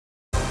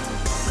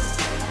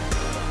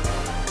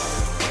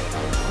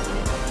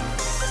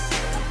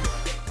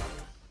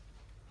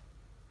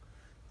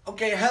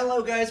Okay,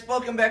 hello guys,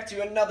 welcome back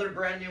to another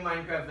brand new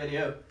Minecraft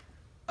video.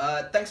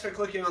 Thanks for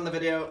clicking on the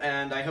video,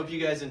 and I hope you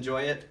guys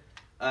enjoy it.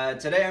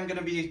 Today I'm going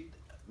to be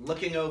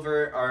looking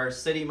over our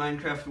city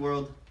Minecraft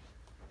world,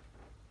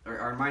 or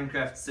our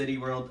Minecraft city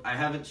world. I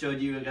haven't showed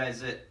you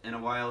guys it in a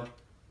while.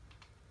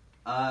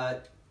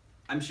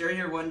 I'm sure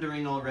you're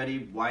wondering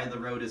already why the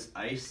road is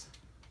ice.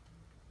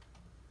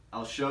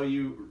 I'll show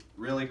you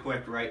really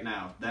quick right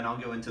now, then I'll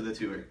go into the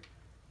tour.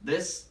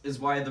 This is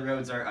why the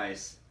roads are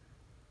ice.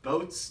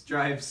 Boats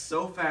drive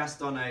so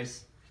fast on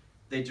ice,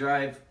 they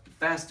drive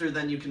faster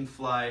than you can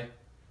fly,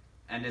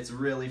 and it's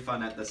really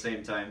fun at the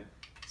same time.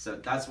 So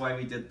that's why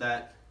we did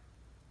that.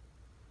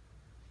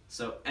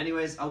 So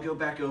anyways, I'll go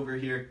back over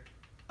here.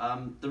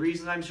 The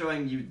reason I'm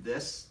showing you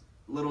this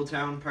little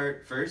town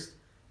part first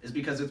is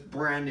because it's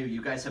brand new.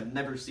 You guys have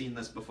never seen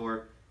this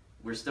before.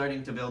 We're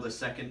starting to build a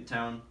second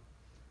town.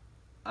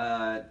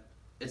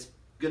 It's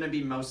gonna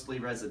be mostly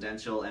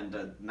residential and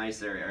a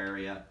nicer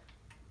area.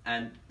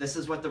 And this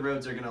is what the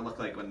roads are going to look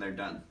like when they're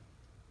done.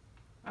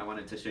 I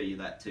wanted to show you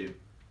that too.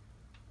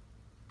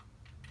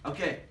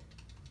 Okay,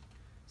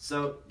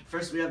 so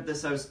first we have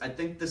this house. I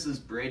think this is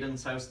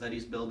Braden's house that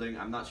he's building.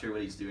 I'm not sure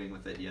what he's doing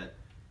with it yet.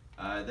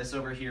 This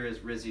over here is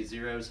Rizzy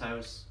Zero's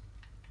house.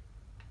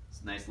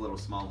 It's a nice little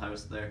small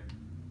house there.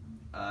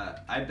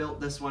 I built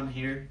this one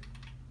here.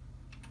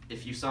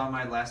 If you saw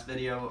my last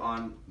video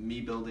on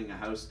me building a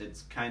house,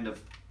 it's kind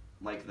of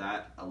like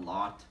that a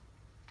lot.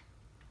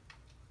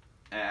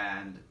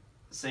 And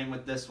same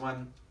with this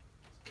one,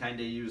 kind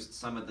of used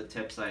some of the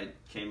tips I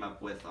came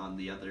up with on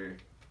the other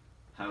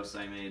house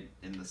I made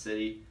in the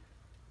city.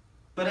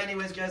 But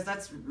anyways guys,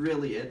 that's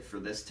really it for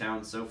this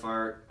town so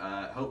far.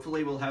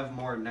 Hopefully we'll have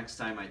more next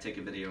time I take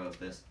a video of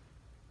this.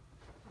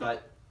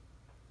 But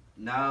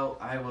now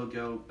I will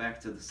go back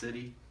to the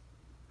city.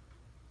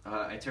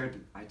 I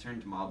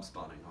turned mob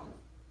spawning on.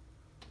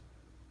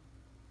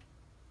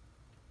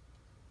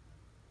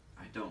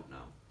 I don't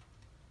know.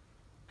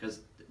 Because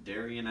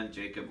Darian and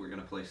Jacob were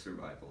going to play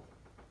survival.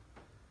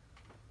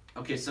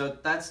 Okay, so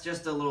that's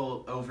just a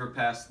little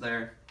overpass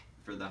there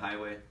for the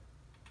highway.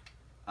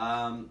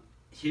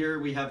 Here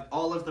we have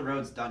all of the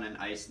roads done in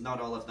ice. Not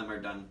all of them are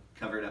done,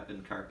 covered up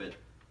in carpet.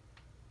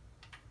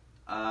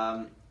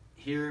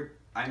 Here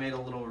I made a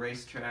little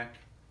racetrack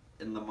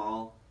in the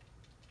mall.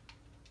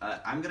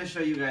 I'm going to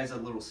show you guys a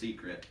little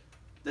secret.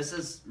 This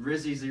is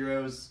Rizzy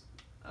Zero's,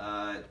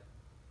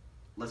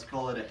 let's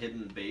call it a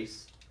hidden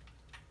base.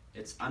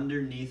 It's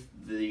underneath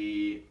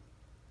the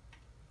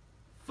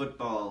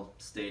football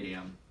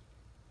stadium.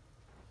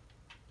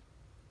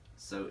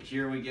 So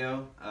here we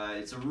go.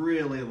 It's a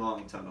really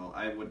long tunnel.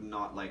 I would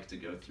not like to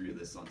go through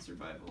this on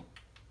survival.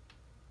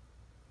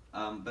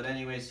 But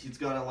anyways, he's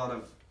got a lot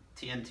of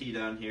TNT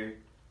down here.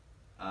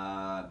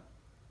 I'm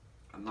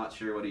not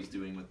sure what he's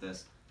doing with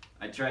this.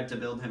 I tried to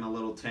build him a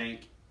little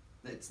tank.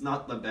 It's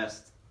not the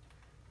best,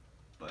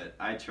 but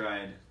I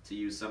tried to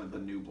use some of the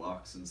new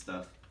blocks and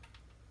stuff.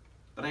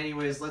 But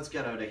anyways, let's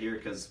get out of here,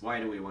 because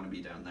why do we want to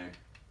be down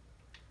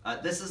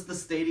there? This is the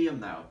stadium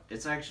now.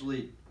 It's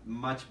actually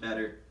much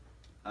better.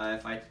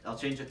 I'll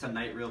change it to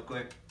night real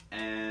quick,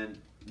 and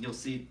you'll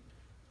see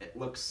it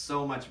looks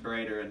so much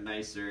brighter and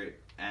nicer.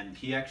 And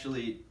he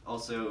actually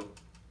also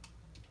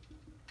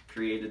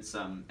created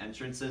some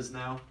entrances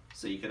now,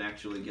 so you can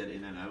actually get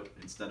in and out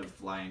instead of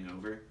flying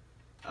over.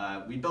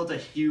 We built a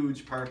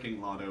huge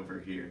parking lot over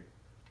here.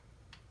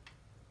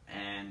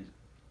 And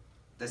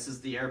this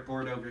is the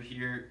airport over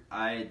here.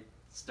 I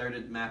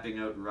started mapping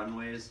out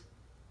runways,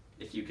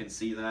 if you can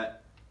see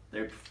that.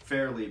 They're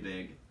fairly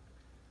big.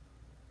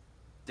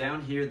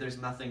 Down here there's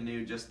nothing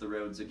new, just the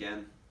roads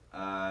again.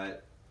 I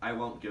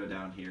won't go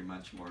down here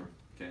much more.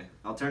 Okay,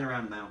 I'll turn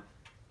around now.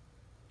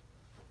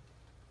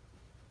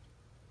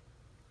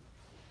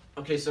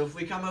 Okay, so if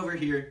we come over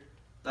here,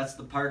 that's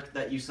the park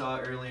that you saw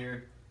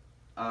earlier.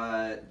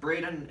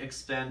 Braden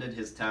expanded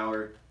his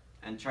tower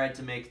and tried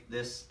to make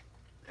this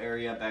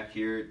area back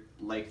here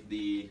like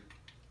the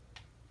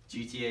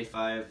GTA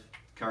 5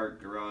 car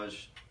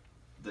garage,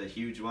 the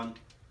huge one.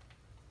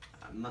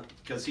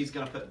 Because he's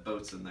gonna put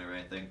boats in there,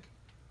 I think.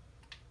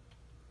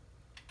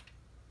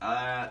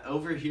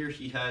 Over here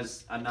he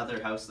has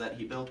another house that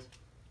he built.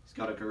 He's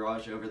got a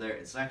garage over there.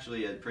 It's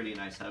actually a pretty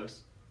nice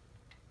house.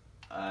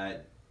 I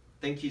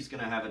think he's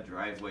gonna have a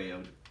driveway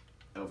out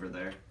over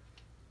there.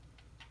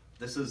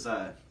 This is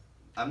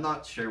I'm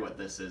not sure what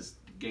this is.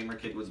 Gamer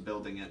Kid was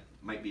building it.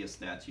 Might be a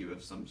statue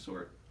of some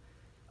sort.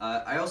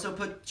 I also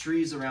put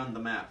trees around the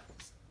map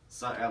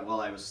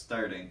while I was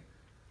starting,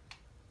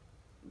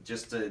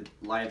 just to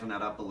liven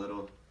it up a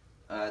little.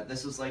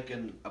 This is like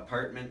an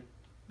apartment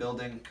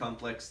building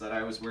complex that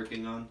I was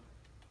working on.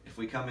 If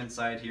we come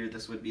inside here,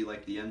 this would be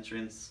like the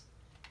entrance.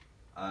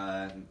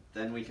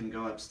 Then we can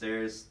go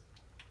upstairs.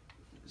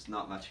 There's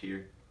not much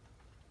here.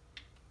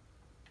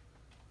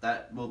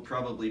 That will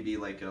probably be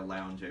like a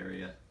lounge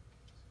area.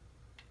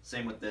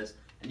 Same with this.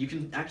 And you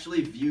can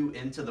actually view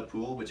into the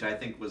pool, which I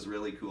think was a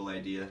really cool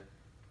idea.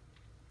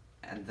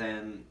 And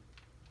then,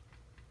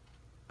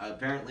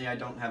 apparently I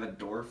don't have a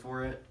door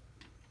for it,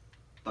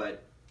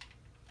 but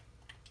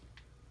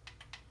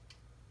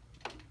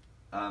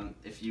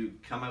If you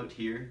come out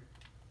here,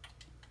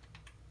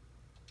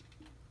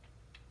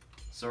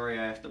 sorry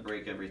I have to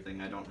break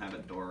everything, I don't have a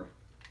door.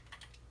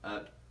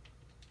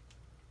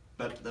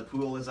 But the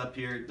pool is up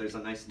here, there's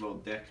a nice little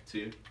deck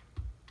too.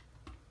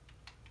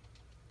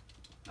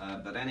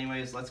 But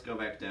anyways, let's go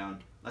back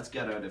down. Let's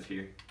get out of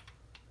here.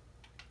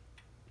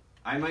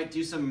 I might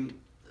do some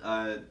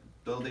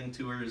building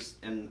tours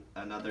in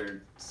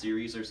another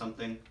series or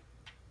something.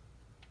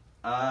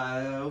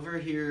 Over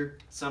here,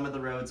 some of the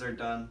roads are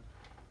done.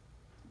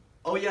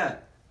 Oh yeah,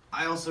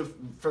 I also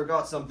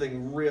forgot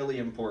something really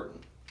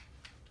important.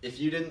 If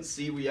you didn't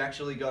see, we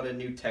actually got a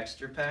new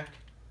texture pack.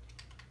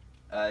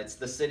 It's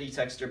the city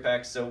texture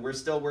pack, so we're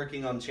still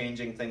working on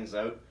changing things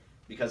out.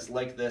 Because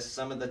like this,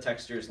 some of the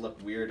textures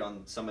look weird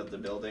on some of the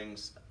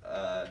buildings.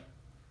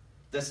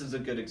 This is a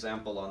good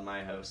example on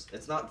my house.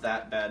 It's not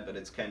that bad, but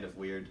it's kind of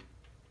weird.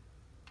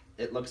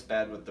 It looks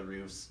bad with the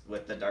roofs,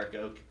 with the dark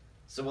oak.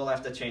 So we'll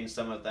have to change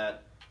some of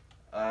that.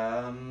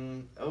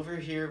 Over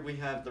here we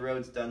have the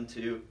roads done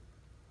too.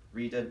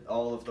 Redid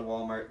all of the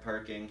Walmart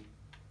parking.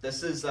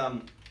 This is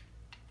Rizzy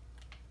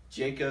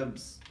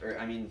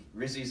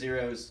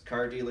Zero's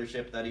car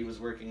dealership that he was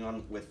working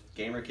on with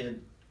GamerKid.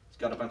 He's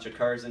got a bunch of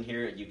cars in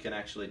here you can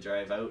actually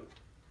drive out.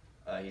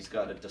 He's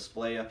got a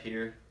display up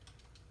here.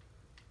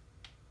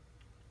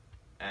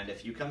 And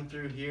if you come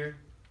through here,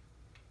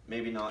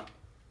 maybe not.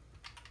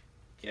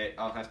 Okay,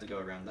 I'll have to go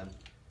around then.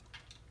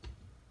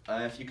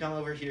 If you come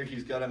over here,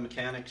 he's got a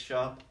mechanic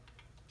shop.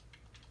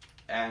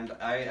 And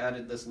I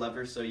added this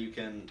lever so you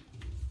can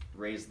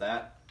raise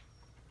that.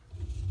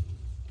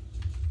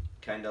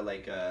 Kind of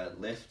like a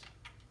lift.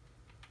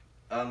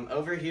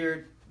 Over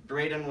here,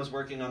 Braden was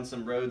working on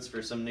some roads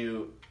for some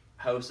new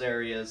house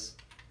areas.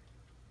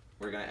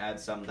 We're going to add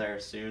some there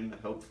soon,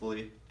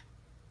 hopefully.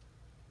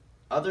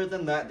 Other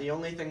than that, the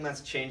only thing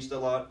that's changed a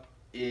lot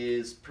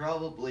is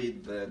probably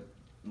the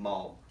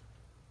mall.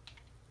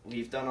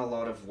 We've done a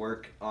lot of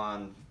work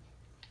on,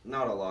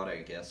 not a lot I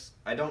guess.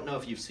 I don't know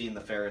if you've seen the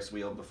Ferris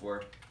wheel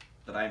before,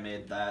 but I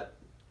made that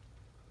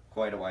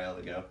quite a while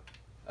ago.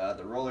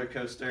 The roller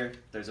coaster,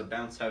 there's a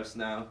bounce house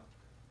now,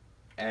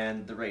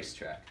 and the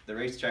racetrack. The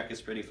racetrack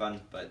is pretty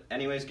fun, but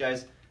anyways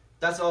guys,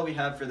 that's all we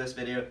have for this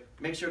video.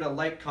 Make sure to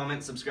like,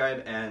 comment,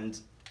 subscribe, and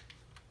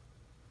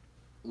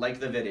like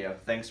the video.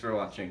 Thanks for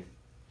watching.